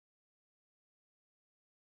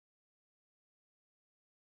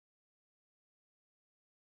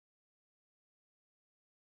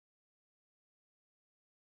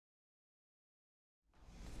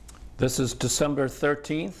This is December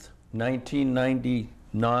 13th,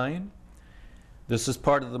 1999. This is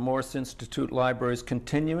part of the Morse Institute Library's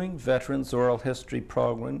continuing Veterans Oral History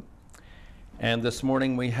program. And this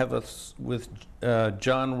morning we have us with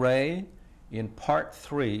John Ray in part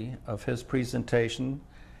 3 of his presentation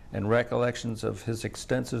and recollections of his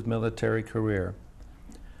extensive military career.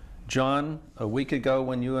 John, a week ago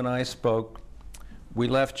when you and I spoke, we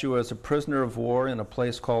left you as a prisoner of war in a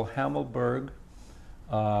place called Hammelburg.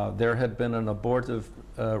 There had been an abortive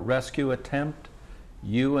rescue attempt.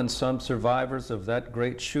 You and some survivors of that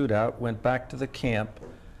great shootout went back to the camp.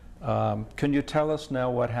 Can you tell us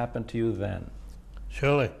now what happened to you then?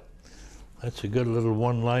 Surely. That's a good little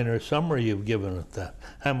one-liner summary you've given it that.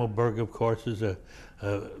 Hammelburg, of course, is a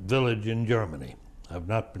village in Germany. I've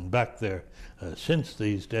not been back there since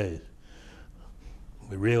these days.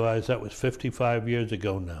 We realize that was 55 years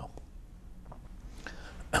ago now.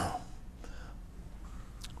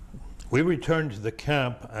 We returned to the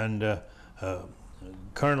camp, and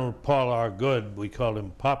Colonel Paul R. Good, we called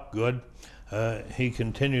him Pop Good, he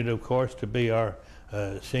continued, of course, to be our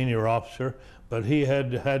senior officer, but he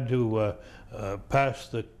had to pass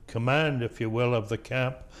the command, if you will, of the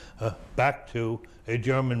camp back to a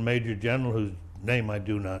German Major General whose name I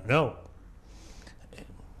do not know.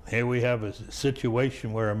 Here we have a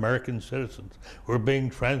situation where American citizens were being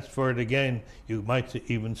transferred again, you might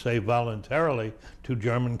even say voluntarily, to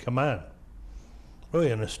German command.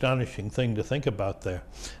 Really an astonishing thing to think about there.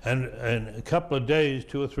 And a couple of days,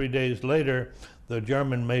 2 or 3 days later, the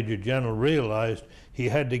German Major General realized he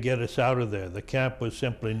had to get us out of there. The camp was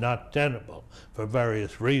simply not tenable for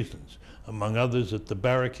various reasons. Among others, that the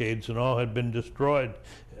barricades and all had been destroyed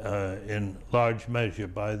in large measure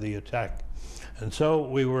by the attack. And so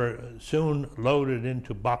we were soon loaded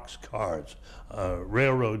into box cars,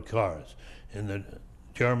 railroad cars, in the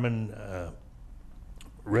German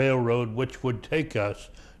railroad which would take us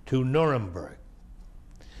to Nuremberg.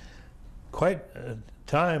 Quite a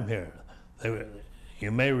time here. You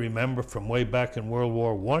may remember from way back in World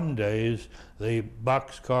War I days, the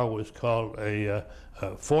boxcar was called a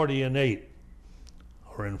 40-8,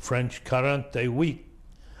 or in French, 48.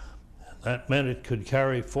 That meant it could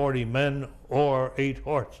carry 40 men or 8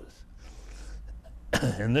 horses.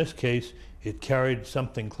 In this case, it carried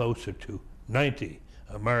something closer to 90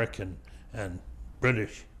 American and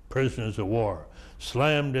British prisoners of war,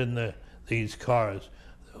 slammed in these cars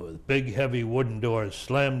with big, heavy wooden doors,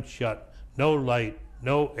 slammed shut, no light,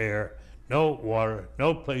 no air, no water,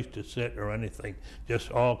 no place to sit or anything,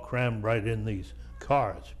 just all crammed right in these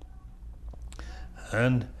cars.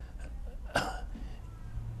 And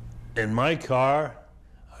in my car,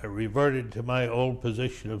 I reverted to my old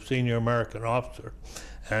position of senior American officer,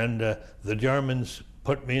 and the Germans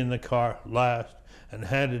put me in the car last and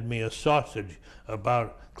handed me a sausage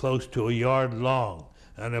about close to a yard long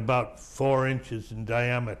and about 4 inches in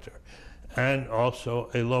diameter, and also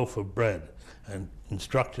a loaf of bread, and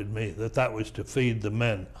instructed me that that was to feed the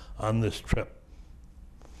men on this trip.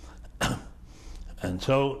 And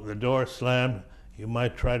so the door slammed. You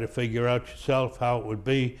might try to figure out yourself how it would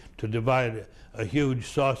be to divide a huge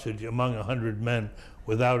sausage among 100 men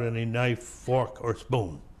without any knife, fork, or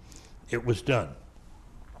spoon. It was done.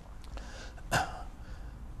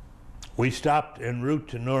 We stopped en route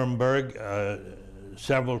to Nuremberg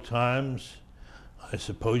several times, I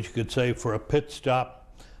suppose you could say, for a pit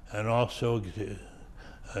stop, and also to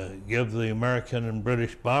give the American and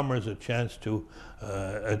British bombers a chance to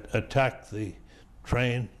attack the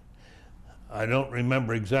train. I don't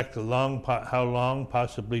remember exactly how long,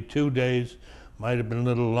 possibly 2 days, might have been a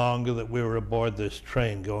little longer, that we were aboard this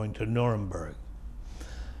train going to Nuremberg.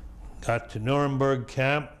 Got to Nuremberg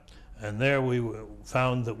camp, and there we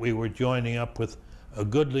found that we were joining up with a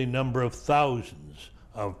goodly number of thousands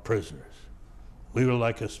of prisoners. We were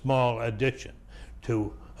like a small addition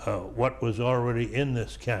to what was already in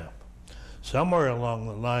this camp. Somewhere along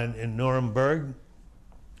the line in Nuremberg,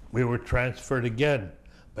 we were transferred again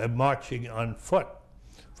by marching on foot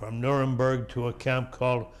from Nuremberg to a camp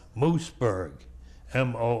called Moosburg,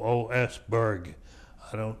 M-O-O-S Berg.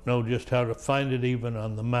 I don't know just how to find it even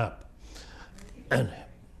on the map. And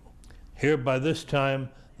here by this time,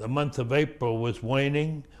 the month of April was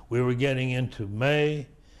waning. We were getting into May,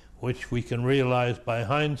 which we can realize by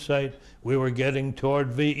hindsight, we were getting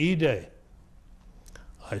toward VE Day.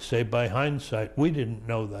 I say by hindsight, we didn't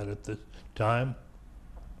know that at the time.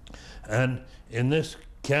 And in this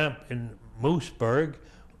camp in Moosburg,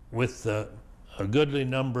 with a goodly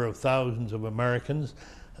number of thousands of Americans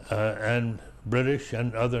and British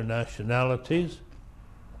and other nationalities,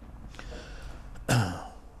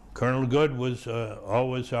 Colonel Good was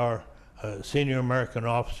always our a senior American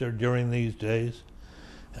officer during these days,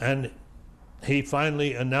 and he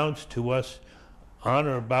finally announced to us on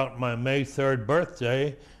or about my May 3rd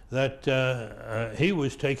birthday that he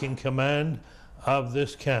was taking command of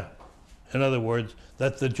this camp. In other words,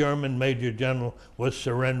 that the German Major General was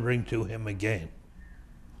surrendering to him again.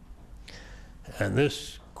 And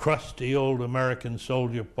this crusty old American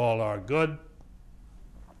soldier, Paul R. Good,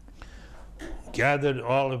 gathered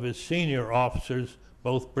all of his senior officers,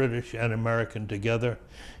 both British and American, together.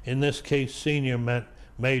 In this case, senior meant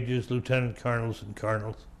majors, lieutenant colonels, and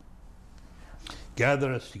colonels.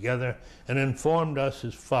 Gathered us together and informed us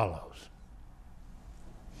as follows.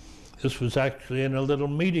 This was actually in a little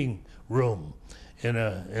meeting room in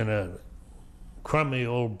a crummy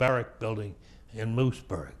old barrack building in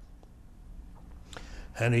Mooseburg.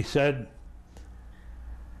 And he said,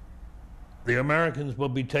 the Americans will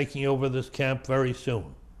be taking over this camp very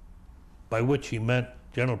soon, by which he meant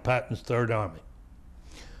General Patton's Third Army.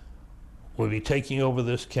 Will be taking over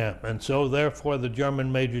this camp, and so therefore the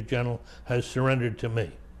German Major General has surrendered to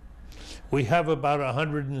me. We have about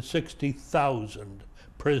 160,000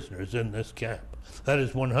 prisoners in this camp. That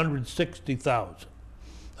is 160,000.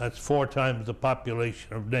 That's 4 times the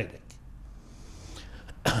population of Natick.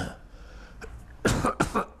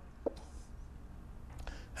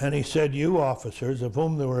 And he said, you officers, of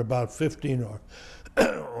whom there were about 15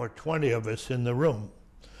 or 20 of us in the room,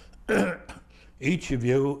 each of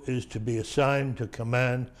you is to be assigned to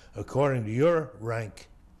command, according to your rank,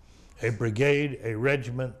 a brigade, a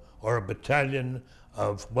regiment, or a battalion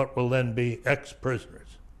of what will then be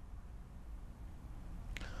ex-prisoners.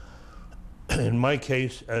 In my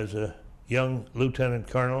case, as a young lieutenant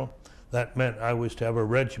colonel, that meant I was to have a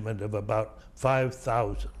regiment of about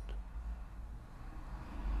 5,000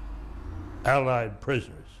 Allied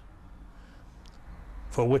prisoners,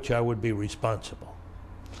 for which I would be responsible.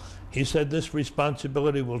 He said this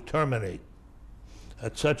responsibility will terminate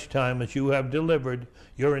at such time as you have delivered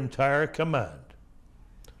your entire command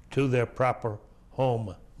to their proper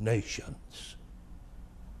home nations.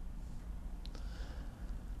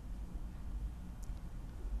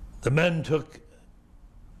 The men took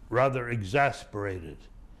rather exasperated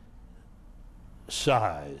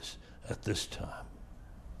sighs at this time.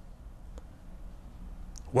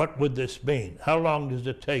 What would this mean? How long does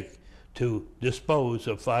it take to dispose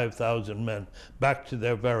of 5,000 men back to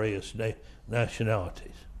their various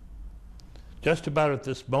nationalities? Just about at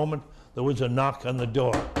this moment, there was a knock on the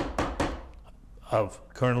door of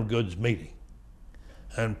Colonel Good's meeting.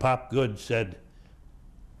 And Pop Good said,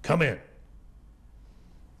 come in.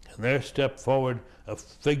 And there stepped forward a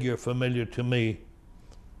figure familiar to me.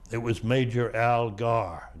 It was Major Al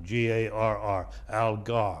Garr, G-A-R-R, Al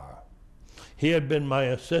Garr. He had been my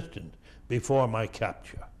assistant before my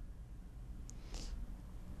capture.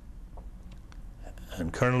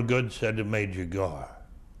 And Colonel Good said to Major Garr,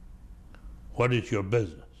 what is your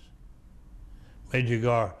business? Major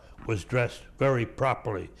Garr was dressed very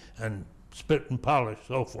properly and spit and polished,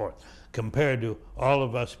 so forth, compared to all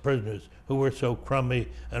of us prisoners who were so crummy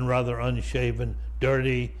and rather unshaven,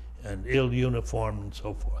 dirty, and ill uniformed and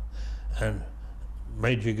so forth. And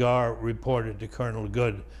Major Garr reported to Colonel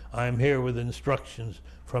Good, I'm here with instructions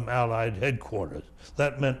from Allied headquarters.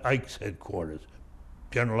 That meant Ike's headquarters,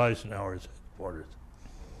 General Eisenhower's headquarters.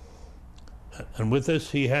 And with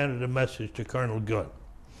this, he handed a message to Colonel Good.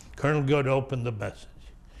 Colonel Good opened the message,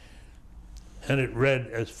 and it read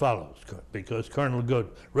as follows, because Colonel Good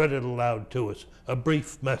read it aloud to us, a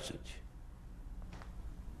brief message.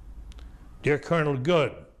 Dear Colonel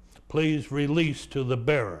Good, please release to the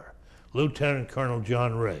bearer, Lieutenant Colonel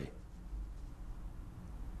John Ray.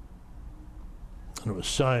 And it was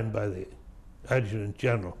signed by the Adjutant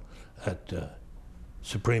General at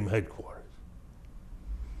Supreme Headquarters.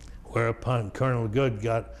 Whereupon Colonel Good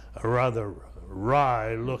got a rather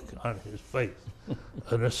wry look on his face,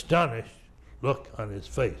 an astonished look on his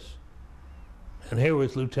face. And here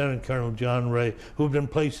was Lieutenant Colonel John Ray, who had been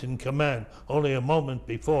placed in command only a moment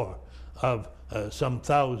before of some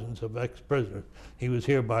thousands of ex-prisoners. He was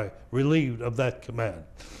hereby relieved of that command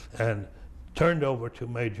and turned over to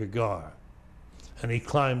Major Garr. And he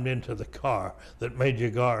climbed into the car that Major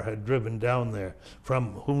Garr had driven down there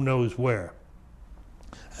from who knows where.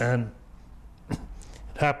 And it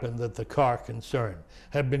happened that the car concerned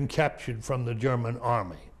had been captured from the German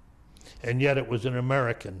army. And yet it was an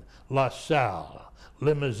American LaSalle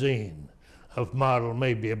limousine of model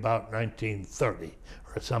maybe about 1930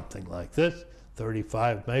 or something like this,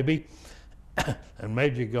 35 maybe. And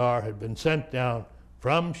Major Garr had been sent down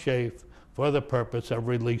from Schaeff for the purpose of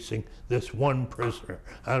releasing this one prisoner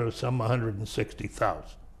out of some 160,000.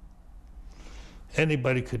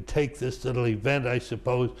 anybody could take this little event, I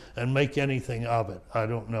suppose, and make anything of it. I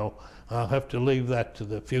don't know. I'll have to leave that to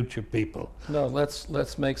the future people. No,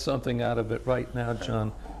 let's make something out of it right now,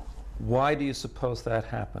 John. Why do you suppose that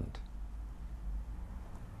happened?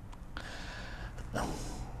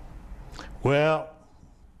 Well,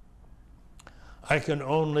 I can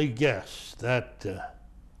only guess that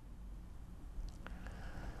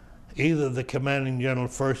either the commanding general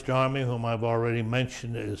of 1st Army, whom I've already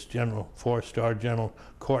mentioned as General 4-star General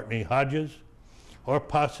Courtney Hodges, or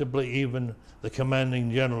possibly even the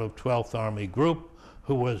commanding general of 12th Army Group,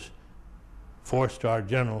 who was 4-star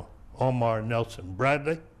General Omar Nelson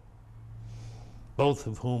Bradley, both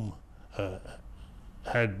of whom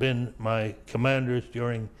had been my commanders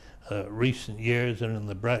during recent years, and in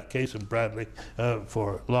the case of Bradley,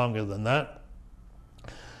 for longer than that.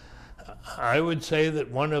 I would say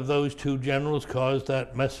that one of those two generals caused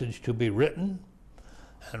that message to be written,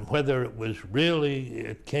 and whether it was really,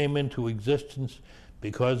 it came into existence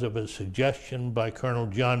because of a suggestion by Colonel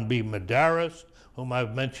John B. Medeiros, whom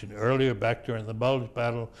I've mentioned earlier back during the Bulge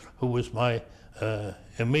Battle, who was my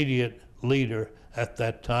immediate leader at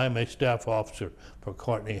that time, a staff officer for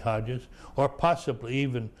Courtney Hodges, or possibly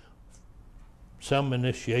even some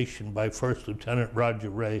initiation by First Lieutenant Roger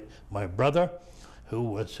Ray, my brother, who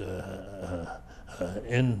was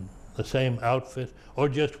in the same outfit, or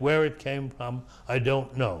just where it came from, I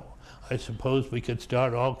don't know. I suppose we could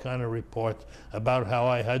start all kind of reports about how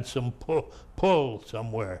I had some pull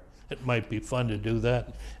somewhere. It might be fun to do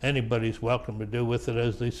that. Anybody's welcome to do with it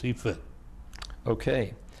as they see fit.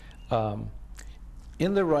 Okay.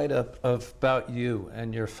 In the write-up about you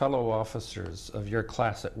and your fellow officers of your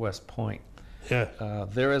class at West Point, yeah.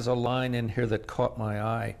 There is a line in here that caught my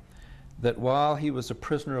eye, that while he was a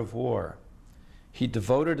prisoner of war, he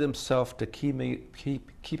devoted himself to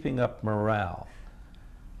keeping up morale.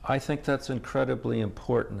 I think that's incredibly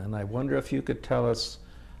important, and I wonder if you could tell us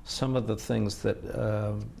some of the things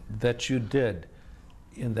that you did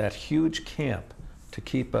in that huge camp to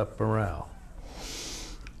keep up morale.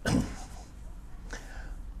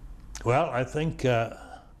 Well, I think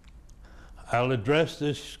I'll address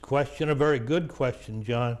this question, a very good question,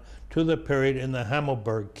 John, to the period in the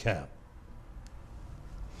Hammelburg camp,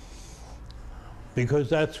 because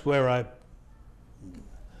that's where I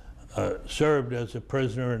served as a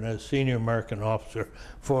prisoner and as senior American officer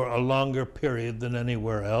for a longer period than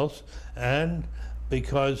anywhere else, and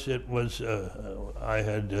because it was, I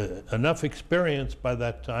had enough experience by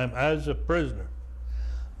that time as a prisoner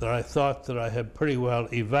that I thought that I had pretty well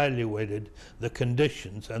evaluated the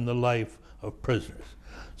conditions and the life of prisoners.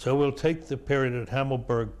 So we'll take the period at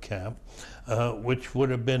Hammelburg camp, which would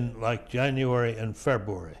have been like January and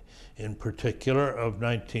February, in particular, of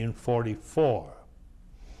 1944.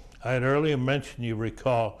 I had earlier mentioned, you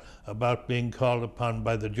recall, about being called upon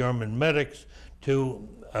by the German medics to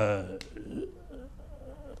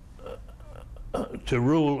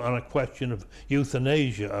rule on a question of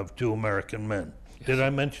euthanasia of 2 American men. Yes. Did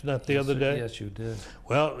I mention that the other day? Yes, you did.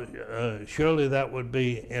 Well, surely that would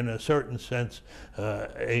be, in a certain sense,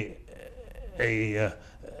 a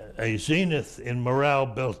zenith in morale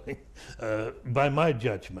building by my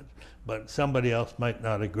judgment, but somebody else might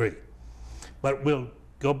not agree. But we'll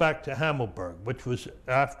go back to Hammelburg, which was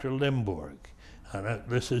after Limburg. And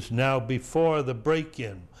this is now before the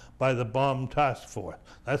break-in by the bomb task force.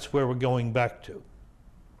 That's where we're going back to.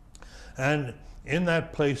 And in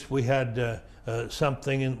that place we had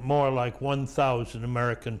something more like 1,000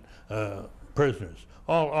 American prisoners.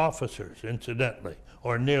 All officers, incidentally,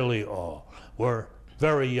 or nearly all, were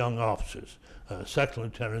very young officers, second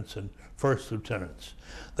lieutenants and first lieutenants.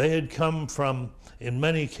 They had come from, in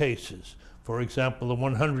many cases, for example, the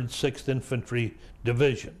 106th Infantry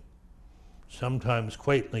Division, sometimes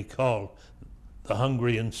quaintly called the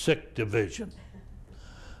Hungry and Sick Division.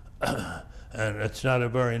 And it's not a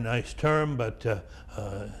very nice term, but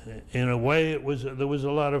in a way there was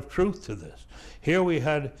a lot of truth to this. Here we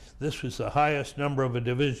had, this was the highest number of a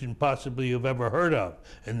division possibly you've ever heard of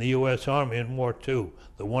in the U.S. Army in War II,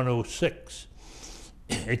 the 106.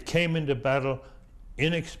 It came into battle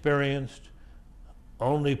inexperienced,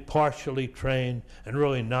 only partially trained, and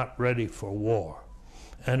really not ready for war.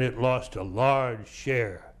 And it lost a large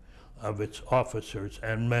share of its officers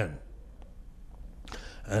and men.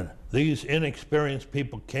 And these inexperienced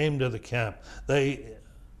people came to the camp. They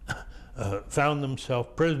found themselves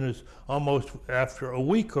prisoners almost after a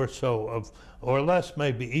week or so of, or less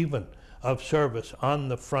maybe even, of service on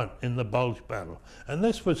the front in the Bulge Battle. And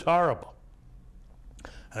this was horrible.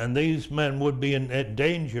 And these men would be in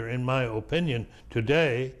danger, in my opinion,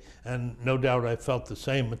 today, and no doubt I felt the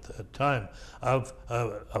same at the time, of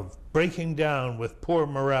breaking down with poor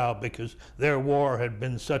morale because their war had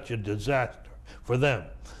been such a disaster for them.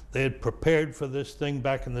 They had prepared for this thing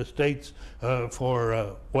back in the States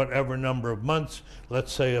for whatever number of months,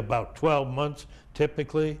 let's say about 12 months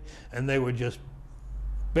typically, and they were just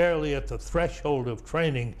barely at the threshold of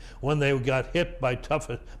training when they got hit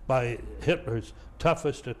by Hitler's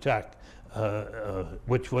toughest attack,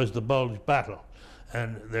 which was the Bulge Battle.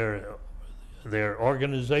 And their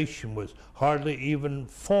organization was hardly even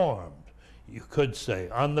formed, you could say,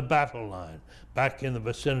 on the battle line, back in the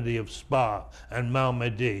vicinity of Spa and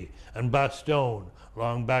Malmedy and Bastogne,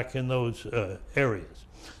 long back in those areas.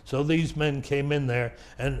 So these men came in there,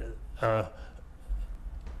 and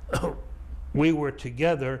we were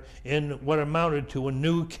together in what amounted to a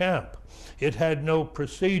new camp. It had no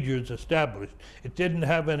procedures established. It didn't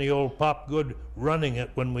have any old pop good running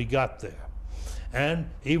it when we got there. And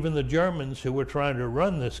even the Germans who were trying to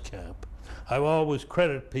run this camp, I always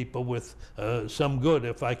credit people with some good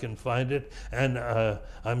if I can find it, and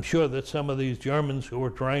I'm sure that some of these Germans who were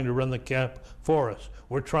trying to run the camp for us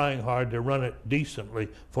were trying hard to run it decently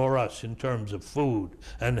for us in terms of food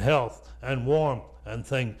and health and warmth and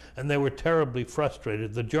things, and they were terribly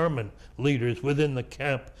frustrated. The German leaders within the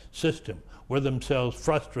camp system were themselves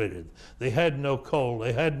frustrated. They had no coal,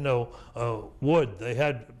 they had no wood, they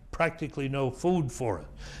had practically no food for it.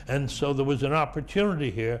 And so there was an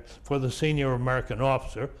opportunity here for the senior American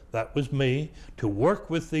officer, that was me, to work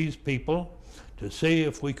with these people to see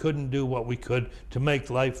if we couldn't do what we could to make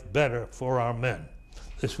life better for our men.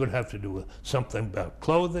 This would have to do with something about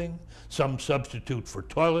clothing, some substitute for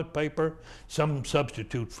toilet paper, some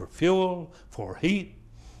substitute for fuel, for heat,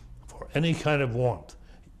 for any kind of warmth.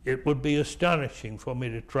 It would be astonishing for me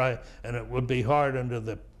to try, and it would be hard under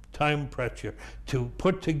the time pressure to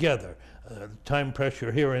put together, time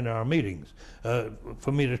pressure here in our meetings,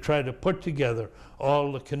 for me to try to put together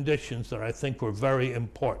all the conditions that I think were very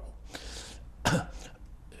important.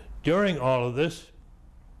 During all of this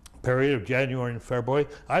period of January and February,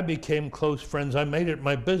 I became close friends. I made it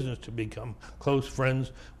my business to become close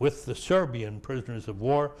friends with the Serbian prisoners of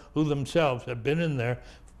war, who themselves had been in there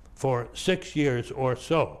for 6 years or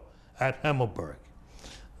so at Himmelberg.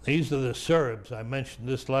 These are the Serbs, I mentioned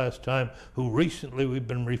this last time, who recently we've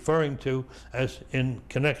been referring to as in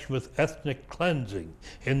connection with ethnic cleansing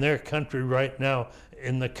in their country right now,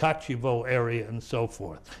 in the Kochevo area and so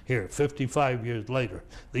forth. Here, 55 years later,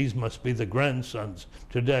 these must be the grandsons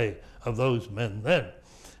today of those men then.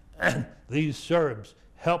 And these Serbs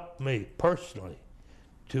helped me personally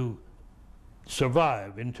to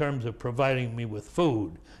survive in terms of providing me with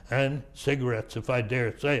food and cigarettes, if I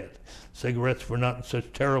dare say it. Cigarettes were not in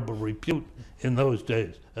such terrible repute in those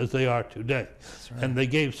days as they are today. That's right. And they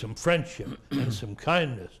gave some friendship and some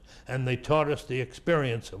kindness, and they taught us the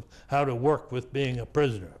experience of how to work with being a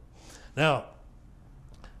prisoner. Now,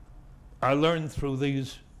 I learned through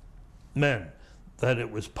these men that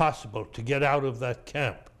it was possible to get out of that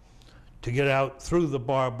camp, to get out through the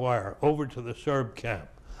barbed wire over to the Serb camp.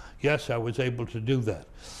 Yes, I was able to do that.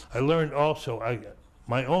 I learned also,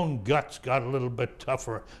 my own guts got a little bit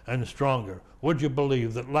tougher and stronger. Would you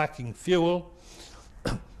believe that lacking fuel,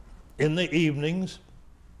 in the evenings,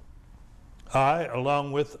 I,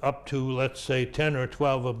 along with up to, let's say, 10 or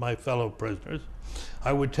 12 of my fellow prisoners,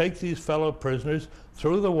 I would take these fellow prisoners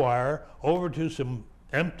through the wire over to some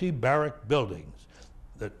empty barrack buildings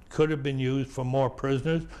that could have been used for more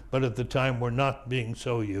prisoners, but at the time were not being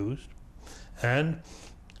so used. And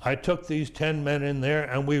I took these 10 men in there,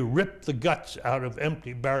 and we ripped the guts out of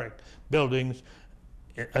empty barrack buildings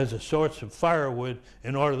as a source of firewood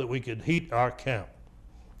in order that we could heat our camp,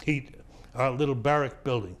 heat our little barrack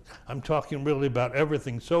building. I'm talking really about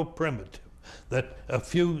everything so primitive that a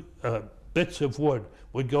few bits of wood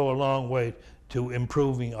would go a long way to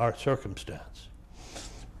improving our circumstance.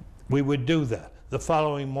 We would do that. The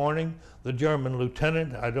following morning, the German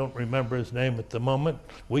lieutenant, I don't remember his name at the moment,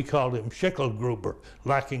 we called him Schickelgruber,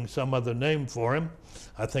 lacking some other name for him.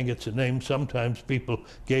 I think it's a name sometimes people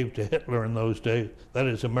gave to Hitler in those days, that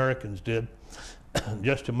is, Americans did.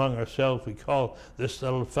 Just among ourselves, we called this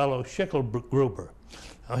little fellow Schickelgruber.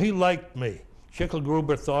 Now, he liked me.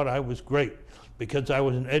 Schickelgruber thought I was great because I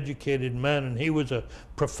was an educated man and he was a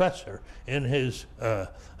professor in his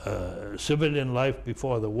civilian life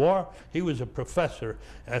before the war. He was a professor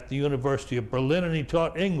at the University of Berlin and he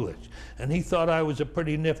taught English. And he thought I was a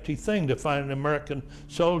pretty nifty thing to find an American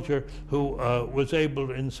soldier who was able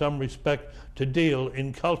in some respect to deal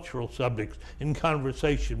in cultural subjects, in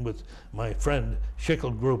conversation with my friend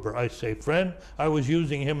Schicklgruber. I say friend, I was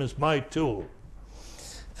using him as my tool.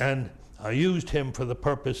 And I used him for the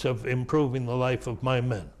purpose of improving the life of my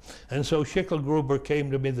men. And so Schicklgruber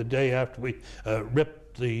came to me the day after we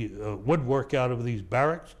ripped the woodwork out of these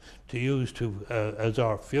barracks to use as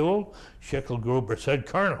our fuel. Schicklgruber said,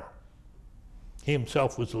 "Colonel," he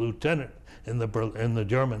himself was a lieutenant in the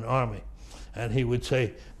German army, and he would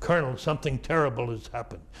say, "Colonel, something terrible has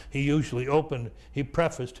happened." He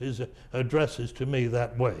prefaced his addresses to me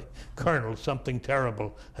that way. "Colonel, something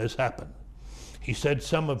terrible has happened." He said,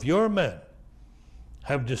 "Some of your men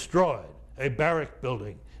have destroyed a barrack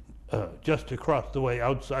building just across the way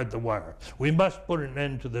outside the wire. We must put an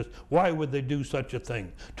end to this. Why would they do such a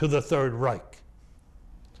thing to the Third Reich?"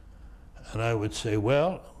 And I would say,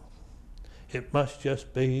 "Well, it must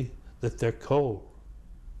just be that they're cold.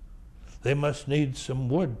 They must need some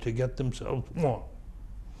wood to get themselves warm."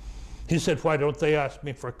 He said, "Why don't they ask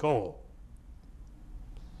me for coal?"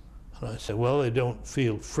 And I said, "Well, they don't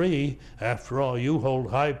feel free. After all, you hold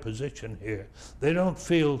high position here. They don't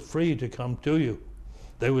feel free to come to you.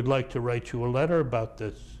 They would like to write you a letter about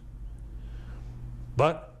this.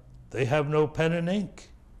 But they have no pen and ink."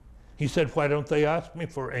 He said, "Why don't they ask me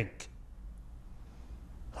for ink?"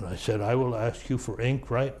 And I said, "I will ask you for ink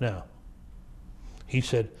right now." He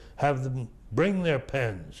said, "Have them bring their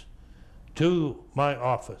pens to my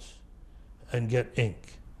office and get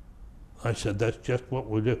ink." I said, "That's just what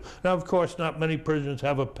we'll do." Now, of course, not many prisoners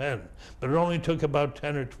have a pen, but it only took about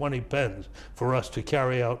 10 or 20 pens for us to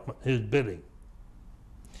carry out his bidding.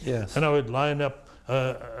 Yes. And I would line up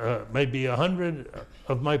maybe 100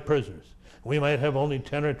 of my prisoners. We might have only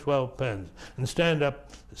 10 or 12 pens, and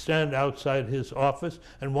stand outside his office,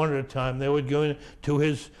 and one at a time they would go into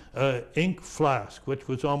his ink flask, which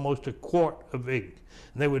was almost a quart of ink,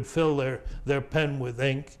 and they would fill their pen with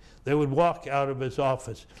ink. They would walk out of his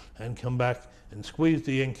office and come back and squeeze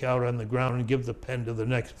the ink out on the ground and give the pen to the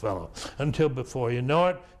next fellow, until before you know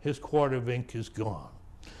it, his quart of ink is gone.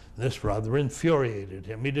 This rather infuriated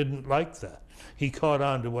him. He didn't like that. He caught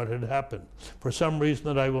on to what had happened. For some reason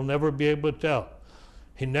that I will never be able to tell,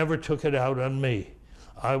 he never took it out on me.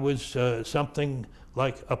 I was something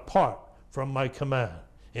like apart from my command,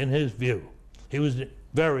 in his view. He was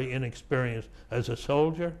very inexperienced as a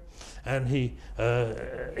soldier, and he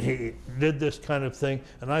did this kind of thing,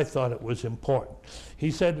 and I thought it was important.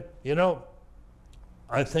 He said, "You know,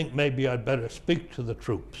 I think maybe I'd better speak to the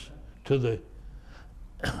troops,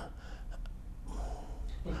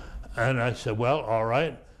 and I said, "Well, all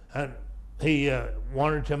right." And he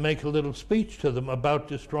wanted to make a little speech to them about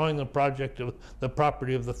destroying the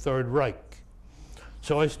property of the Third Reich.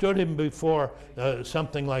 So I stood him before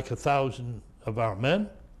something like 1,000 of our men,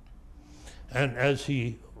 and as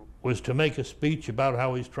he was to make a speech about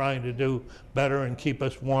how he's trying to do better and keep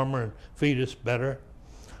us warmer and feed us better,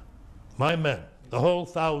 my men, the whole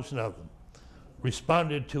 1,000 of them,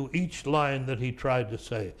 responded to each line that he tried to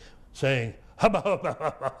say, saying, "Hubba, hubba,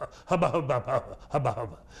 hubba, hubba, hubba, hubba, hubba,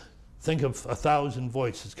 hubba." Think of 1,000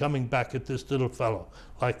 voices coming back at this little fellow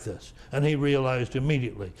like this. And he realized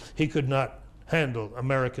immediately he could not handle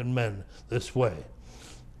American men this way.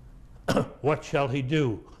 "What shall he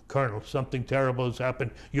do, Colonel? Something terrible has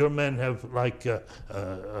happened. Your men have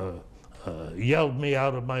yelled me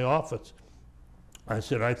out of my office." I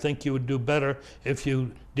said, "I think you would do better if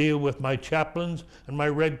you deal with my chaplains and my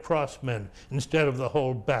Red Cross men instead of the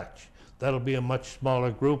whole batch. That'll be a much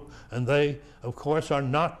smaller group, and they, of course, are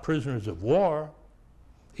not prisoners of war.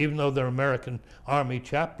 Even though they're American Army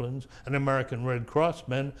chaplains and American Red Cross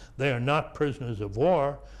men, they are not prisoners of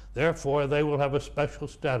war. Therefore, they will have a special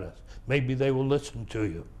status. Maybe they will listen to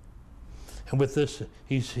you." And with this,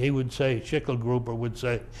 he would say, Schicklgruber would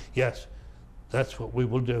say, "Yes, that's what we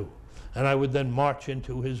will do." And I would then march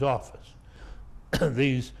into his office.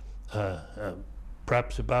 These,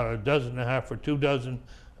 perhaps about 1.5 or 2 dozen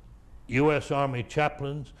U.S. Army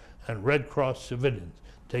chaplains and Red Cross civilians,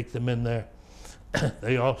 take them in there.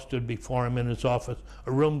 They all stood before him in his office,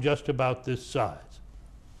 a room just about this size,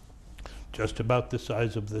 just about the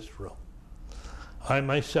size of this room. I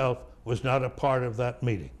myself was not a part of that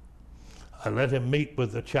meeting. I let him meet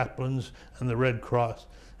with the chaplains and the Red Cross,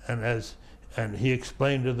 and as And he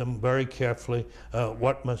explained to them very carefully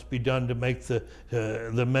what must be done to make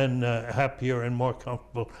the men happier and more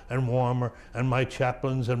comfortable and warmer. And my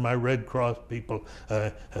chaplains and my Red Cross people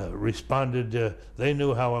responded. They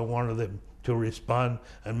knew how I wanted them to respond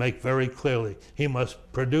and make very clearly, he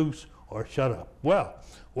must produce or shut up. Well,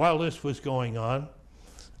 while this was going on,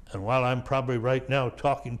 and while I'm probably right now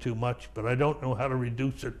talking too much, but I don't know how to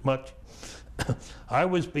reduce it much, I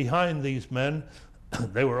was behind these men.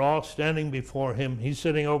 They were all standing before him. He's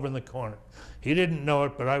sitting over in the corner. He didn't know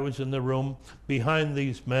it, but I was in the room behind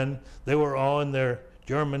these men. They were all in their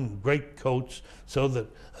German greatcoats, so that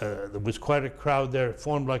there was quite a crowd there. It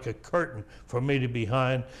formed like a curtain for me to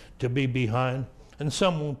be behind. And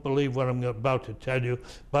some won't believe what I'm about to tell you,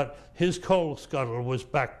 but his coal scuttle was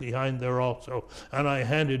back behind there also, and I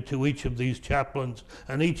handed to each of these chaplains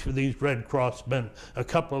and each of these Red Cross men a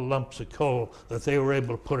couple of lumps of coal that they were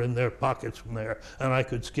able to put in their pockets from there, and I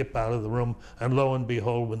could skip out of the room. And lo and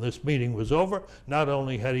behold, when this meeting was over, not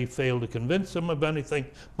only had he failed to convince them of anything,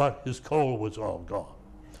 but his coal was all gone.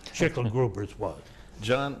 Schicklgruber's was.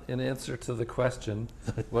 John, in answer to the question,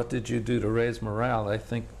 what did you do to raise morale? I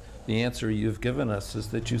think the answer you've given us is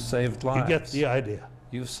that you saved lives. You get the idea.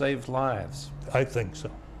 You've saved lives. I think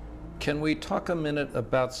so. Can we talk a minute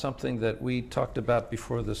about something that we talked about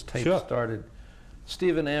before this tape Sure. started?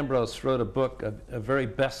 Stephen Ambrose wrote a book, a very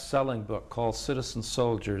best-selling book called Citizen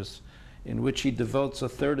Soldiers, in which he devotes a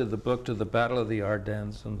third of the book to the Battle of the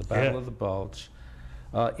Ardennes and the Battle of the Bulge.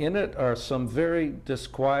 In it are some very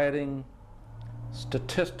disquieting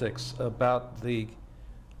statistics about the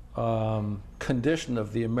condition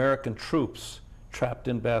of the American troops trapped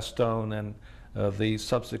in Bastogne and the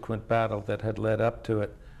subsequent battle that had led up to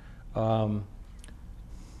it. 1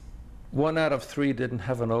 out of 3 didn't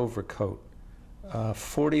have an overcoat.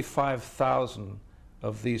 45,000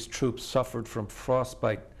 of these troops suffered from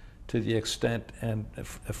frostbite to the extent and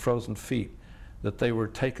frozen feet that they were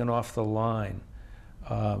taken off the line.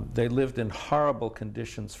 They lived in horrible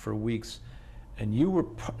conditions for weeks, and you were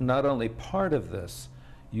not only part of this,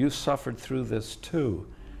 you suffered through this too.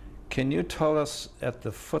 Can you tell us at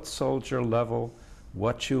the foot soldier level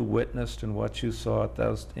what you witnessed and what you saw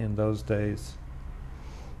in those days?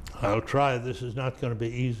 I'll try. This is not going to be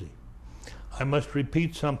easy. I must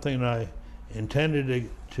repeat something I intended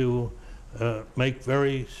to make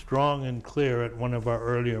very strong and clear at one of our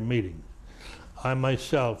earlier meetings. I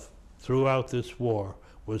myself, throughout this war,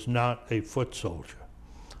 was not a foot soldier.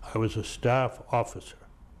 I was a staff officer.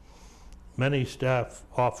 Many staff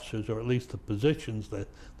officers, or at least the positions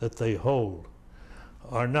that they hold,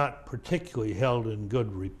 are not particularly held in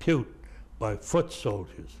good repute by foot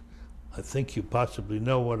soldiers. I think you possibly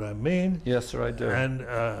know what I mean. Yes, sir, I do. And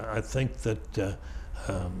I think that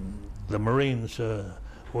the Marines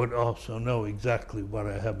would also know exactly what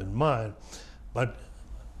I have in mind. But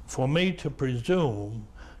for me to presume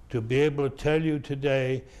to be able to tell you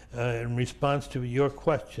today, in response to your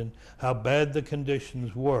question, how bad the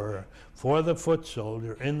conditions were for the foot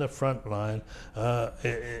soldier in the front line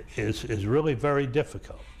is really very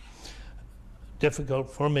difficult.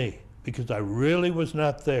 Difficult for me, because I really was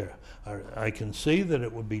not there. I can see that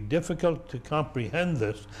it would be difficult to comprehend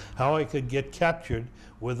this, how I could get captured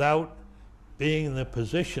without being in the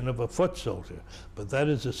position of a foot soldier. But that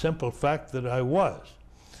is a simple fact that I was.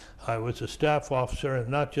 I was a staff officer, and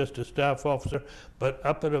not just a staff officer, but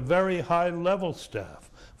up at a very high level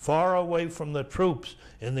staff, far away from the troops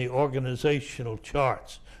in the organizational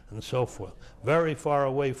charts and so forth, very far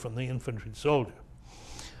away from the infantry soldier.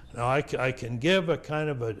 Now I can give a kind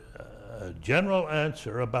of a general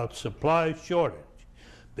answer about supply shortage,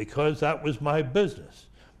 because that was my business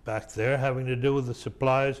back there, having to do with the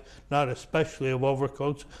supplies, not especially of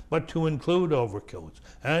overcoats, but to include overcoats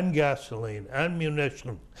and gasoline and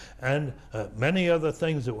munitions and many other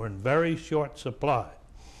things that were in very short supply.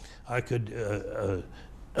 I could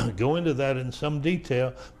go into that in some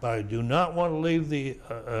detail, but I do not want to leave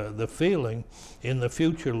the feeling in the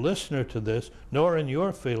future listener to this, nor in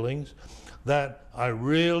your feelings, that I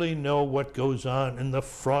really know what goes on in the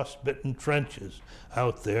frostbitten trenches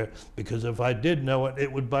out there, because if I did know it,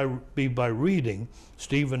 it would be by reading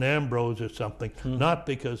Stephen Ambrose or something, not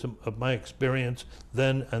because of my experience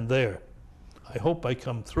then and there. I hope I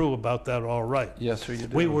come through about that all right. Yes, sir, you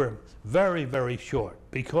do. We were very, very short,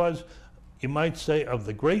 because you might say of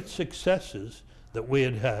the great successes that we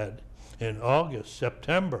had had in August,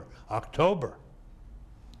 September, October,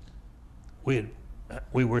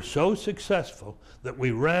 we were so successful that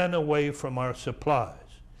we ran away from our supplies.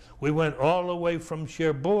 We went all the way from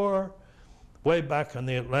Cherbourg, way back on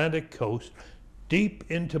the Atlantic coast, deep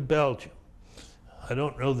into Belgium. I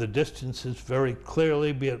don't know the distances very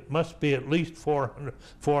clearly, but it must be at least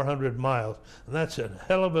 400 miles. And that's a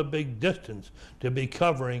hell of a big distance to be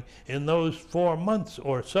covering in those 4 months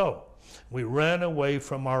or so. We ran away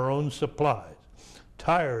from our own supplies.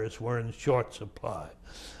 Tires were in short supply.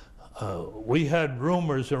 We had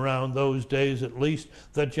rumors around those days, at least,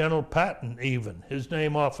 that General Patton even, his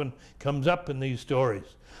name often comes up in these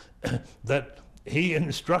stories, that he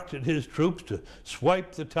instructed his troops to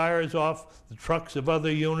swipe the tires off the trucks of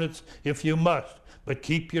other units if you must, but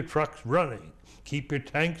keep your trucks running, keep your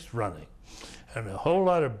tanks running. And a whole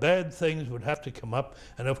lot of bad things would have to come up.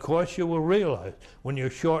 And of course you will realize when you're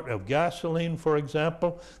short of gasoline, for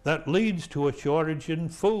example, that leads to a shortage in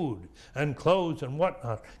food and clothes and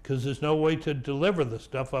whatnot, because there's no way to deliver the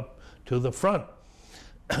stuff up to the front.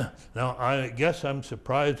 Now, I guess I'm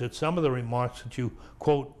surprised at some of the remarks that you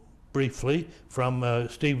quote briefly from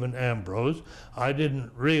Stephen Ambrose. I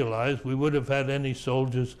didn't realize we would have had any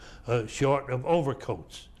soldiers short of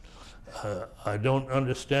overcoats. I don't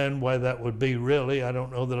understand why that would be, really. I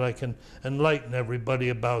don't know that I can enlighten everybody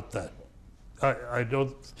about that. I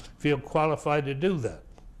don't feel qualified to do that.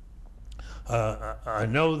 I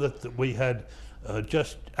know that we had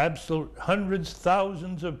just absolute hundreds,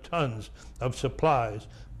 thousands of tons of supplies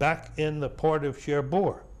back in the port of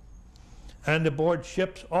Cherbourg and aboard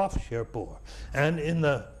ships off Cherbourg and in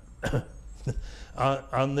the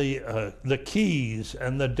on the quays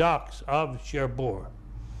and the docks of Cherbourg.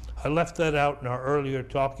 I left that out in our earlier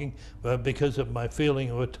talking because of my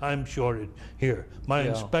feeling of a time shortage here. My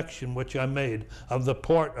inspection, which I made of the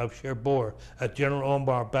port of Cherbourg at General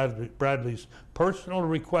Omar Bradley's personal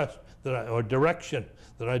request or direction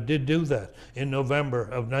that I did do that in November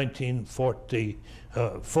of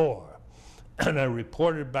 1944. And I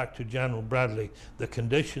reported back to General Bradley the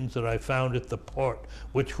conditions that I found at the port,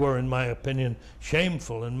 which were, in my opinion,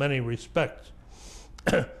 shameful in many respects.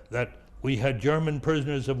 That we had German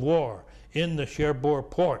prisoners of war in the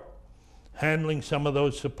Cherbourg port handling some of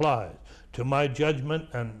those supplies. To my judgment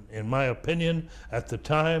and in my opinion at the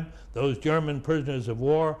time, those German prisoners of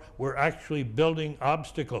war were actually building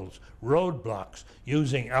obstacles, roadblocks,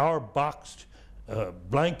 using our boxed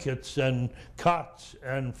blankets and cots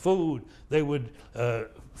and food. They would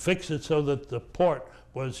fix it so that the port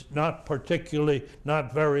was not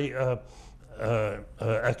very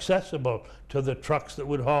accessible to the trucks that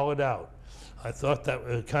would haul it out. I thought that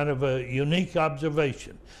was kind of a unique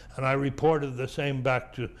observation, and I reported the same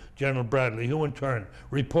back to General Bradley, who in turn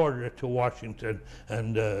reported it to Washington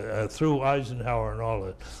and through Eisenhower and all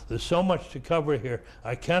that. There's so much to cover here.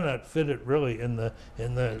 I cannot fit it really in the.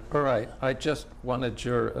 All right. I just wanted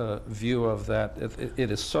your view of that.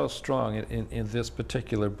 It is so strong in this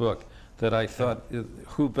particular book that I thought,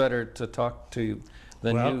 who better to talk to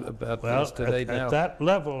than you about this today now. At that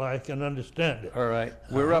level, I can understand it. All right.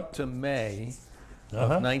 We're up to May of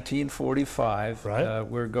 1945. Right.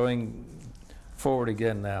 We're going forward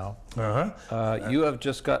again now. You have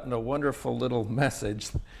just gotten a wonderful little message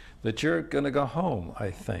that you're going to go home, I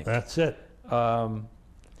think. That's it. I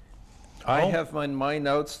have in my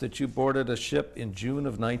notes that you boarded a ship in June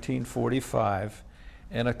of 1945,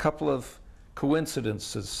 and a couple of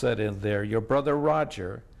coincidences set in there. Your brother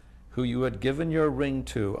Roger, who you had given your ring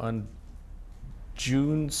to on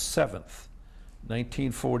June 7th,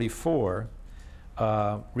 1944,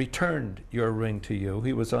 returned your ring to you.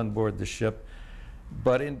 He was on board the ship.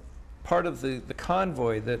 But in part of the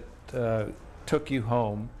convoy that took you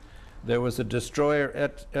home, there was a destroyer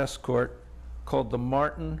escort called the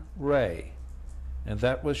Martin Ray, and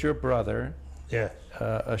that was your brother. Yes.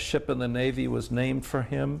 A ship in the Navy was named for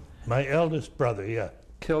him. My eldest brother, yeah.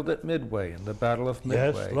 Killed at Midway in the Battle of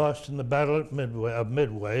Midway. Yes, lost in the Battle of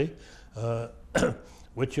Midway,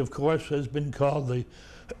 which of course has been called the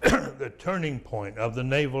the turning point of the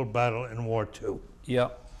naval battle in War II.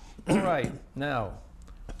 Yep. All right. Now,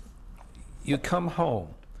 you come home,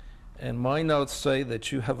 and my notes say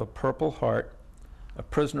that you have a Purple Heart, a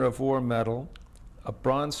Prisoner of War Medal, a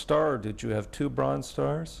Bronze Star, or did you have 2 Bronze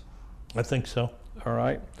Stars? I think so. All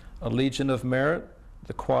right. A Legion of Merit,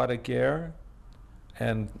 the Croix de Guerre,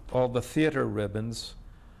 and all the theater ribbons.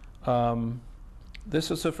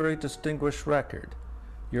 This is a very distinguished record.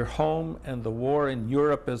 You're home and the war in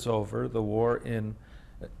Europe is over. The war in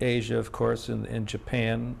Asia, of course, in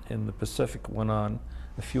Japan, in the Pacific went on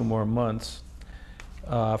a few more months.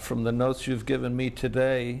 From the notes you've given me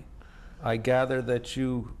today, I gather that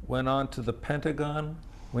you went on to the Pentagon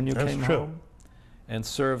when you came home and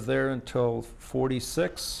served there until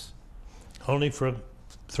 46. Only for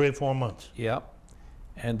 3 or 4 months. Yep.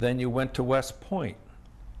 And then you went to West Point.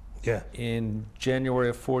 Yeah. In January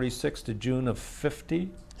of 46 to June of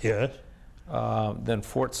 50. Yes. then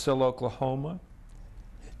Fort Sill, Oklahoma,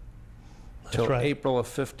 That's till right. April of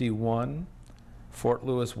 51, Fort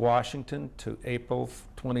Lewis, Washington, to April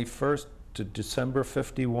 21st to December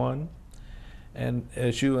 51. And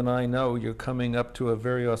as you and I know, you're coming up to a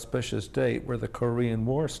very auspicious date where the Korean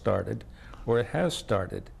War started, or it has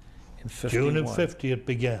started, in 51. June of 50 it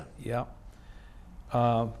began. Yeah.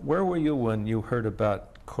 Where were you when you heard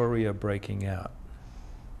about Korea breaking out?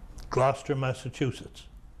 Gloucester, Massachusetts.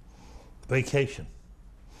 Vacation.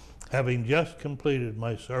 Having just completed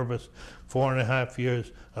my service, 4.5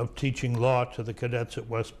 years of teaching law to the cadets at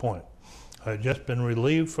West Point. I had just been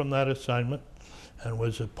relieved from that assignment and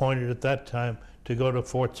was appointed at that time to go to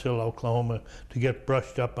Fort Sill, Oklahoma to get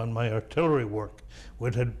brushed up on my artillery work,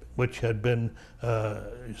 which had been,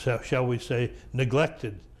 shall we say,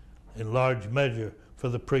 neglected in large measure for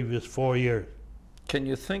the previous 4 years. Can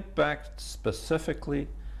you think back specifically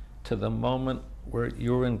to the moment where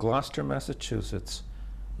you were in Gloucester, Massachusetts,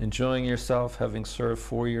 enjoying yourself, having served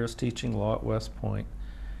 4 years teaching law at West Point,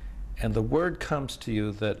 and the word comes to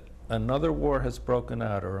you that another war has broken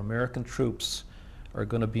out or American troops are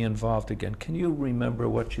going to be involved again? Can you remember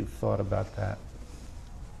what you thought about that?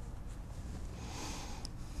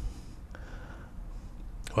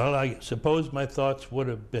 Well, I suppose my thoughts would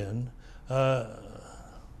have been, I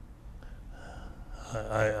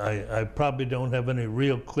probably don't have any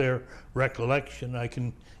real clear recollection. I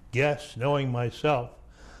can guess, knowing myself,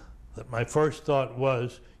 that my first thought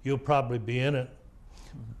was, you'll probably be in it.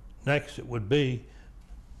 Next, it would be,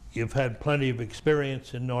 you've had plenty of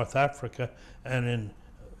experience in North Africa and in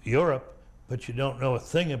Europe, but you don't know a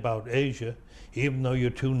thing about Asia, even though your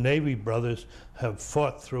two Navy brothers have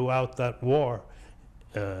fought throughout that war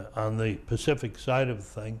on the Pacific side of the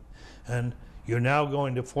thing. And you're now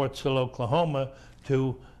going to Fort Sill, Oklahoma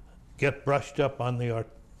to get brushed up on the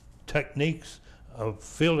techniques of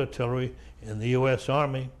field artillery in the U.S.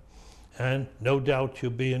 Army, and no doubt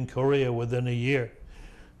you'll be in Korea within a year.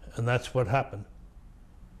 And that's what happened.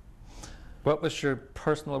 What was your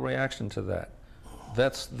personal reaction to that?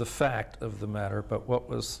 That's the fact of the matter, but what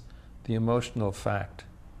was the emotional fact?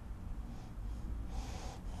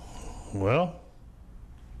 Well,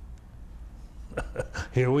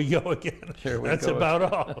 here we go again. That's about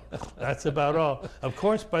all. That's about all. Of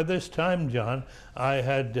course, by this time, John, I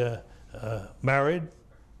had married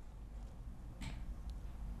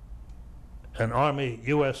an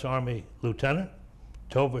U.S. Army lieutenant,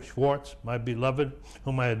 Tova Schwartz, my beloved,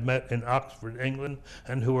 whom I had met in Oxford, England,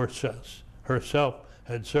 and who herself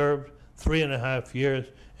had served 3.5 years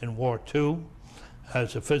in War II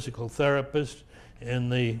as a physical therapist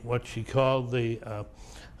in what she called the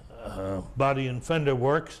body and fender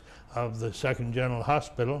works of the 2nd General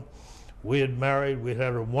Hospital. We had married, we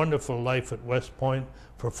had a wonderful life at West Point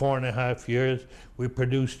for 4.5 years. We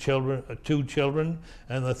produced children, 2 children,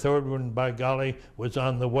 and the third one, by golly, was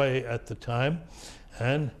on the way at the time.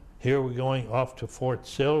 And here we're going off to Fort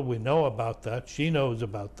Sill. We know about that. She knows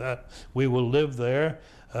about that. We will live there,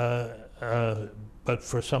 but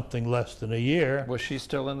for something less than a year. Was she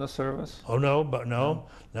still in the service? Oh, no, but no,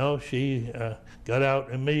 she got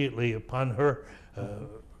out immediately upon her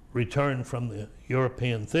return from the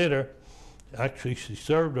European theater. Actually, she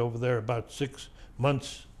served over there about 6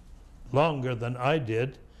 months longer than I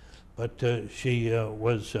did, but she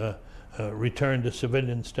was returned to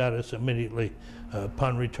civilian status immediately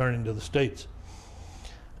upon returning to the States.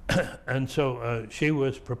 And so she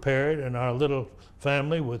was prepared, and our little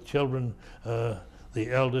family with children, the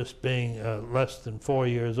eldest being less than 4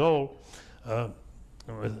 years old,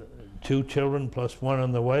 with 2 children plus 1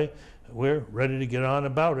 on the way, we're ready to get on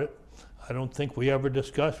about it. I don't think we ever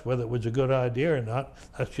discussed whether it was a good idea or not.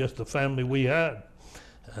 That's just the family we had.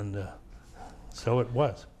 And so it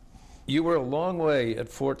was. You were a long way at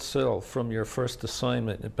Fort Sill from your first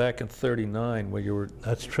assignment back in '39, where you were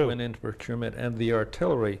That's true. went into procurement and the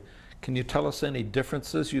artillery. Can you tell us any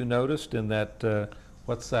differences you noticed in that,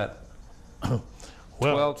 what's that,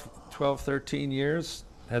 Well, 12, 13 years?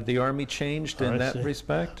 Had the Army changed in that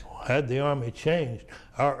respect? Had the Army changed.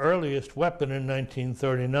 Our earliest weapon in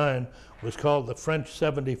 1939 was called the French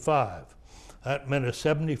 75. That meant a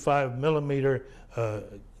 75 millimeter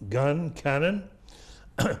cannon,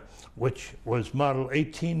 which was model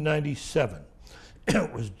 1897.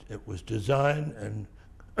 It was designed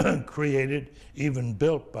and created, even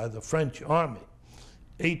built by the French Army.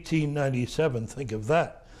 1897, think of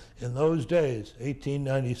that. In those days,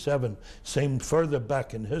 1897 seemed further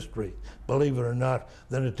back in history, believe it or not,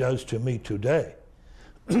 than it does to me today.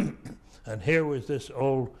 And here was this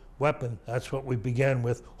old weapon. That's what we began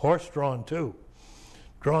with, horse-drawn too.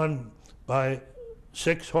 Drawn by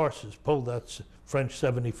 6 horses, pulled that French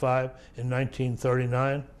 75 in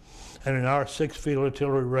 1939. And in our 6th Field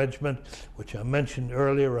Artillery Regiment, which I mentioned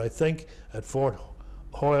earlier, I think, at Fort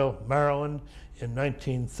Hoyle, Maryland, in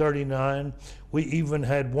 1939, we even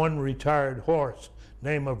had one retired horse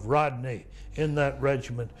named of Rodney in that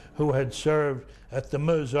regiment who had served at the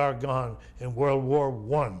Meuse-Argonne in World War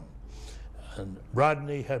I. And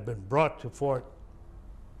Rodney had been brought to Fort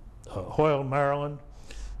Hoyle, Maryland,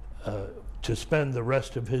 to spend the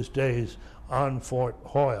rest of his days on Fort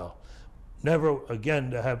Hoyle. Never again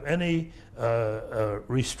to have any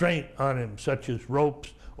restraint on him, such as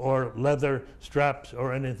ropes or leather straps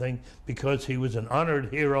or anything, because he was an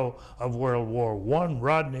honored hero of World War I.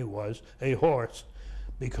 Rodney was a horse,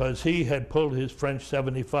 because he had pulled his French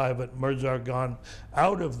 75 at Meuse-Argonne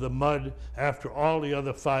out of the mud after all the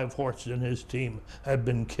other 5 horses in his team had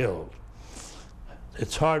been killed.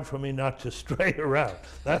 It's hard for me not to stray around.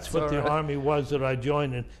 That's what the Army was that I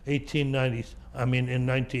joined in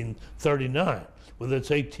 1939, with its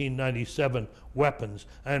 1897 weapons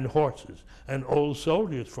and horses. And old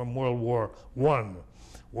soldiers from World War I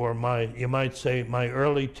were you might say, my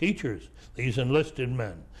early teachers, these enlisted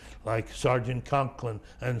men, like Sergeant Conklin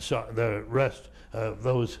and the rest of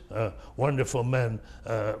those wonderful men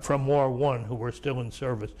from War I who were still in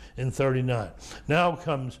service in 39. Now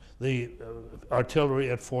comes the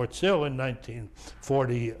artillery at Fort Sill in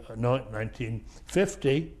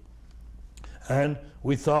 1950, and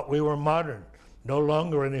we thought we were modern. No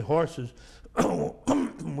longer any horses.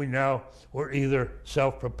 We now were either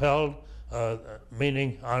self-propelled,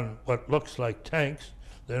 meaning on what looks like tanks,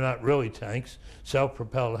 they're not really tanks,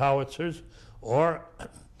 self-propelled howitzers, or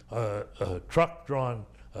truck-drawn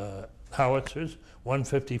howitzers,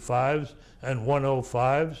 155s and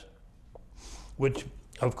 105s, which,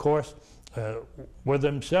 of course, were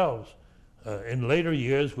themselves, in later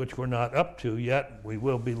years, which we're not up to yet, we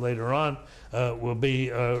will be later on, will be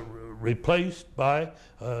replaced by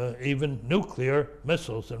even nuclear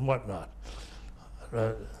missiles and whatnot.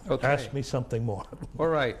 Okay. Ask me something more. All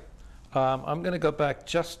right. I'm going to go back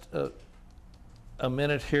just a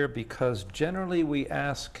minute here, because generally we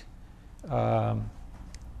ask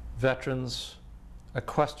veterans a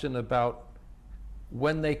question about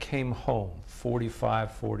when they came home,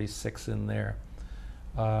 45, 46 in there.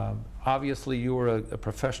 Obviously you were a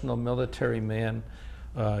professional military man.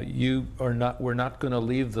 Were not going to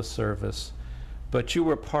leave the service, but you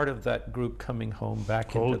were part of that group coming home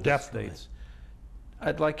back into the States.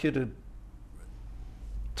 I'd like you to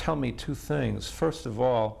tell me 2 things. First of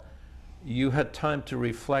all, you had time to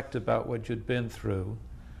reflect about what you'd been through.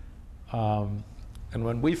 And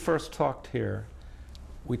when we first talked here,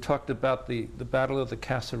 we talked about the Battle of the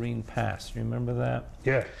Kasserine Pass. You remember that?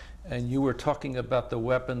 Yeah. And you were talking about the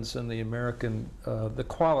weapons and the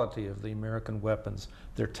quality of the American weapons,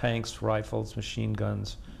 their tanks, rifles, machine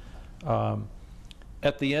guns.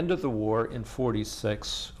 At the end of the war in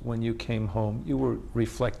 46, when you came home, you were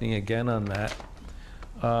reflecting again on that.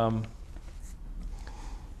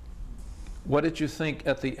 What did you think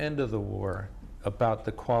at the end of the war about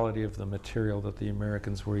the quality of the material that the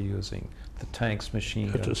Americans were using, the tanks, machine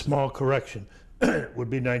guns? It's a small correction. It would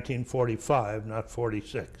be 1945, not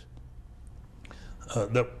 46,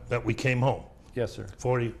 that we came home. Yes, sir.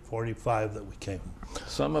 45 that we came.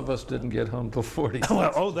 Some of us didn't get home till 46.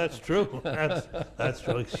 Well, oh, that's true. That's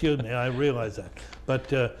true. Excuse me, I realize that.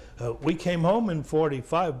 But we came home in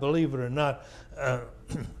 45, believe it or not,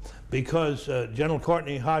 because General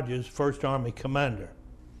Courtney Hodges, First Army Commander.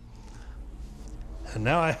 And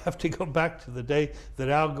now I have to go back to the day that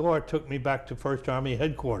Al Gore took me back to First Army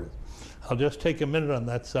headquarters. I'll just take a minute on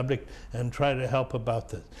that subject and try to help about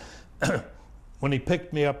this. When he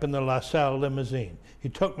picked me up in the LaSalle limousine, he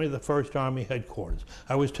took me to the First Army headquarters.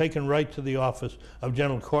 I was taken right to the office of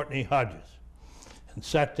General Courtney Hodges and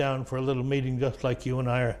sat down for a little meeting just like you and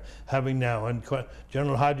I are having now. And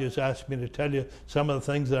General Hodges asked me to tell you some of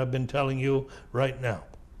the things that I've been telling you right now.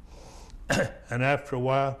 And after a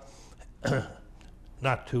while,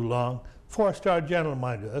 not too long, 4-star general,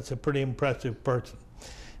 mind you, that's a pretty impressive person.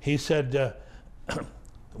 He said,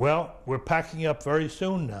 well, we're packing up very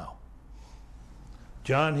soon now.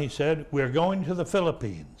 John, he said, we're going to the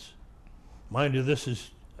Philippines. Mind you, this is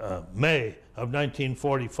May of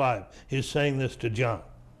 1945. He's saying this to John.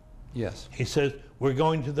 Yes. He says, we're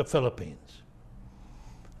going to the Philippines.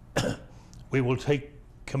 We will take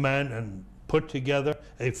command and put together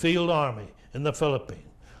a field army in the Philippines.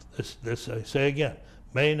 This I say again,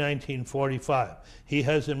 May 1945. He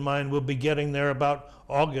has in mind we'll be getting there about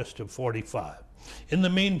August of 45. In the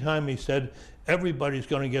meantime, he said, everybody's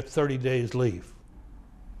going to get 30 days leave.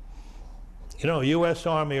 You know, U.S.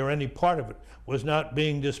 Army or any part of it was not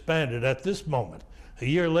being disbanded at this moment. A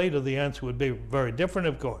year later, the answer would be very different,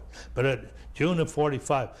 of course. But at June of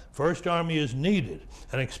 45, First Army is needed,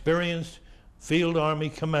 an experienced Field Army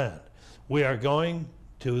command. We are going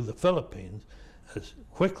to the Philippines as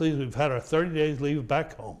quickly as we've had our 30 days leave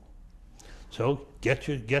back home. So get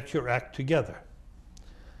your act together.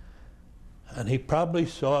 And he probably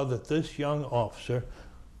saw that this young officer,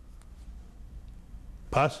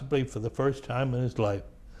 possibly for the first time in his life,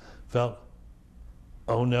 felt,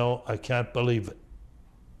 oh no, I can't believe it.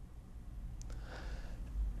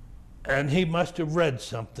 And he must have read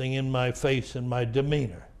something in my face and my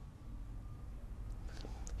demeanor.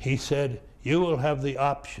 He said, you will have the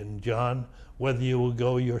option, John, whether you will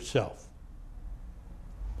go yourself,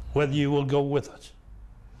 whether you will go with us.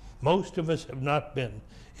 Most of us have not been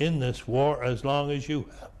in this war as long as you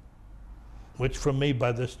have, which for me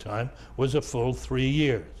by this time was a full 3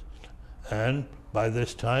 years. And by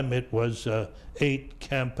this time it was 8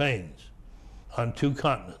 campaigns on 2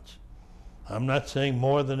 continents. I'm not saying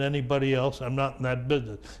more than anybody else. I'm not in that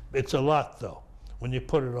business. It's a lot, though, when you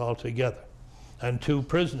put it all together. And 2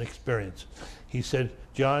 prison experiences. He said,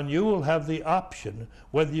 John, you will have the option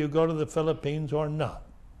whether you go to the Philippines or not.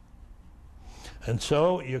 And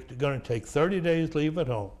so you're going to take 30 days leave at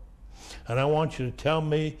home. And I want you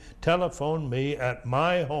to telephone me at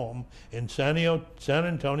my home in San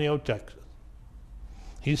Antonio, Texas.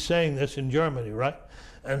 He's saying this in Germany, right?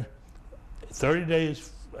 And 30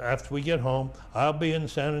 days after we get home, I'll be in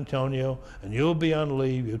San Antonio, and you'll be on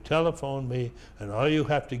leave. You telephone me, and all you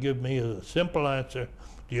have to give me is a simple answer.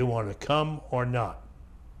 Do you want to come or not?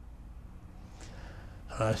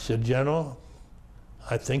 And I said, General,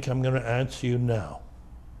 I think I'm going to answer you now.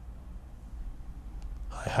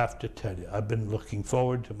 I have to tell you, I've been looking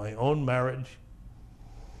forward to my own marriage.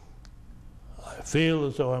 I feel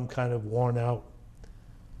as though I'm kind of worn out,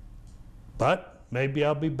 but maybe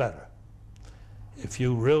I'll be better. If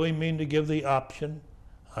you really mean to give the option,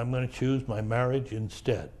 I'm going to choose my marriage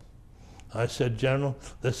instead. I said, General,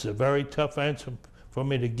 this is a very tough answer for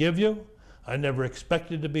me to give you. I never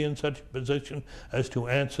expected to be in such a position as to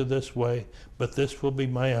answer this way, but this will be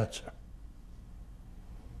my answer.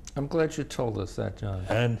 I'm glad you told us that, John.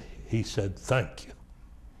 And he said, thank you.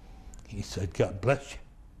 He said, God bless you.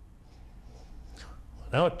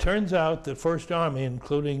 Now it turns out that First Army,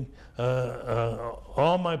 including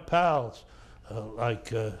all my pals, like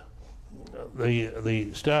the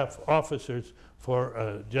staff officers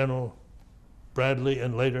for General Bradley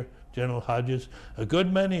and later General Hodges, a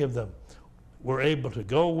good many of them were able to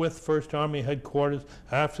go with First Army headquarters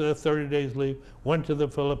after the 30 days leave, went to the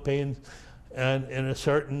Philippines, and in a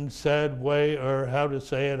certain sad way, or how to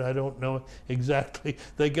say it, I don't know exactly,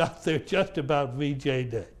 they got there just about VJ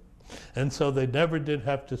Day. And so they never did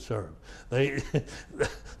have to serve.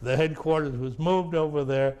 The headquarters was moved over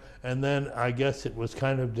there, and then I guess it was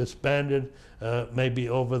kind of disbanded, maybe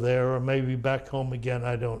over there or maybe back home again,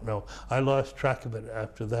 I don't know. I lost track of it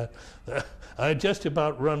after that. I just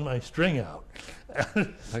about run my string out.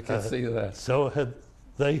 I can see that. So had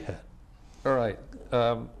they. All right.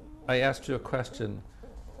 I asked you a question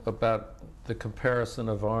about the comparison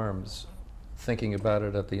of arms, thinking about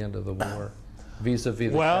it at the end of the war,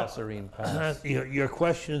 vis-a-vis the Kasserine Pass. Your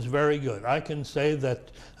question is very good. I can say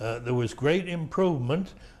that there was great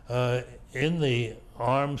improvement in the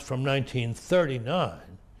arms from 1939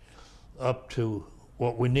 up to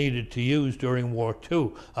what we needed to use during War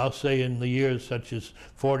II. I'll say in the years such as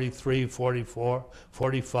 43, 44,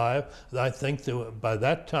 45, I think that by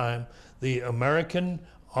that time the American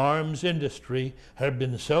arms industry had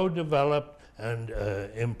been so developed and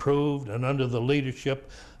improved, and under the leadership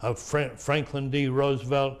of Franklin D.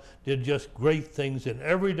 Roosevelt, did just great things in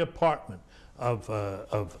every department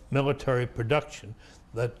of military production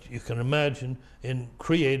that you can imagine in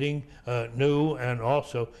creating new and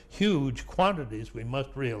also huge quantities. We must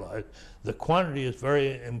realize the quantity is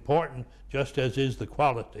very important, just as is the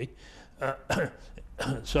quality.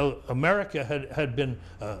 So America had been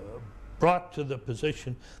brought to the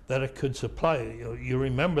position that it could supply. You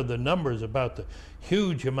remember the numbers about the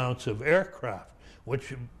huge amounts of aircraft,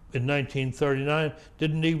 which in 1939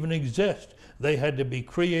 didn't even exist. They had to be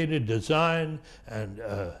created, designed,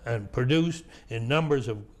 and produced in numbers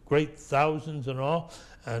of great thousands and all.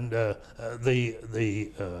 And the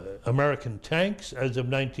American tanks, as of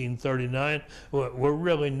 1939, were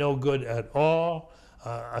really no good at all.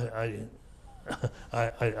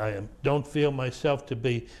 I don't feel myself to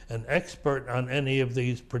be an expert on any of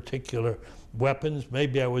these particular weapons.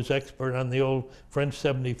 Maybe I was expert on the old French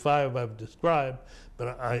 75 I've described,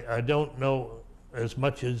 but I don't know as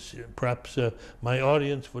much as perhaps my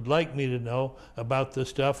audience would like me to know about the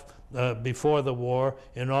stuff before the war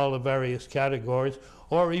in all the various categories,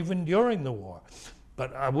 or even during the war.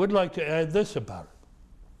 But I would like to add this about it.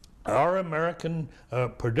 Our American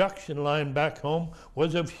production line back home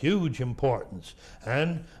was of huge importance,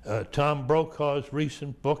 and Tom Brokaw's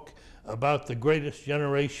recent book about the greatest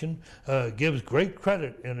generation gives great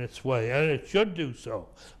credit in its way, and it should do so,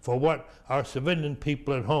 for what our civilian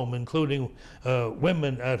people at home, including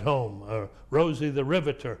women at home, Rosie the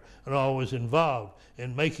Riveter, and all was involved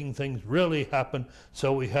in making things really happen,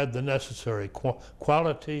 so we had the necessary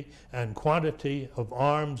quality and quantity of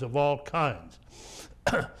arms of all kinds.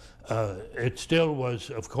 It still was,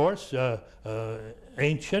 of course,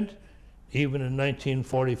 ancient, even in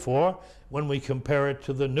 1944, when we compare it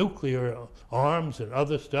to the nuclear arms and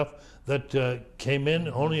other stuff that came in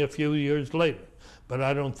only a few years later. But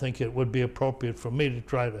I don't think it would be appropriate for me to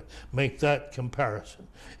try to make that comparison.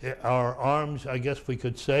 Our arms, I guess we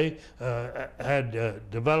could say, had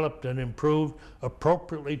developed and improved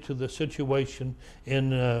appropriately to the situation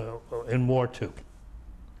in War II.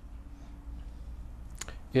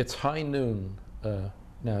 It's high noon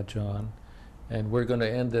now, John, and we're going to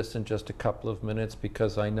end this in just a couple of minutes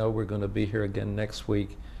because I know we're going to be here again next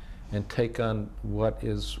week and take on what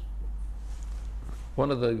is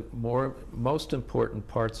one of the most important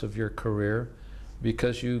parts of your career,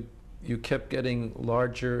 because you kept getting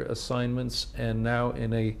larger assignments, and now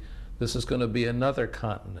this is going to be another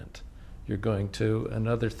continent. You're going to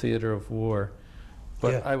another theater of war.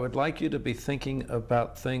 But yeah. I would like you to be thinking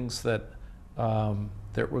about things that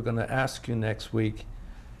that we're going to ask you next week.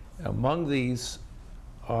 Among these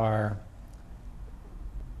are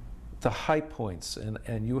the high points,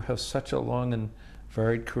 and you have such a long and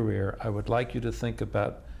varied career. I would like you to think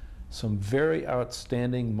about some very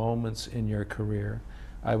outstanding moments in your career.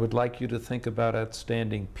 I would like you to think about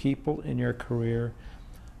outstanding people in your career.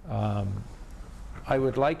 I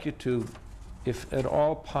would like you to, if at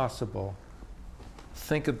all possible,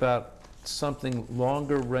 think about something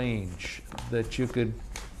longer range that you could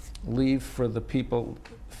leave for the people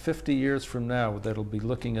 50 years from now that'll be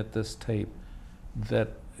looking at this tape, that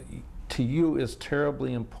to you is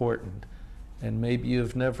terribly important and maybe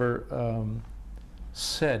you've never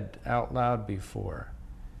said out loud before.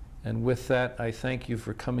 And with that, I thank you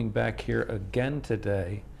for coming back here again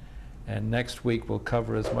today, and next week we'll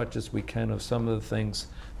cover as much as we can of some of the things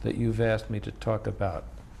that you've asked me to talk about.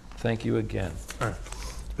 Thank you again.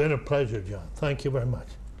 It's been a pleasure, John. Thank you very much.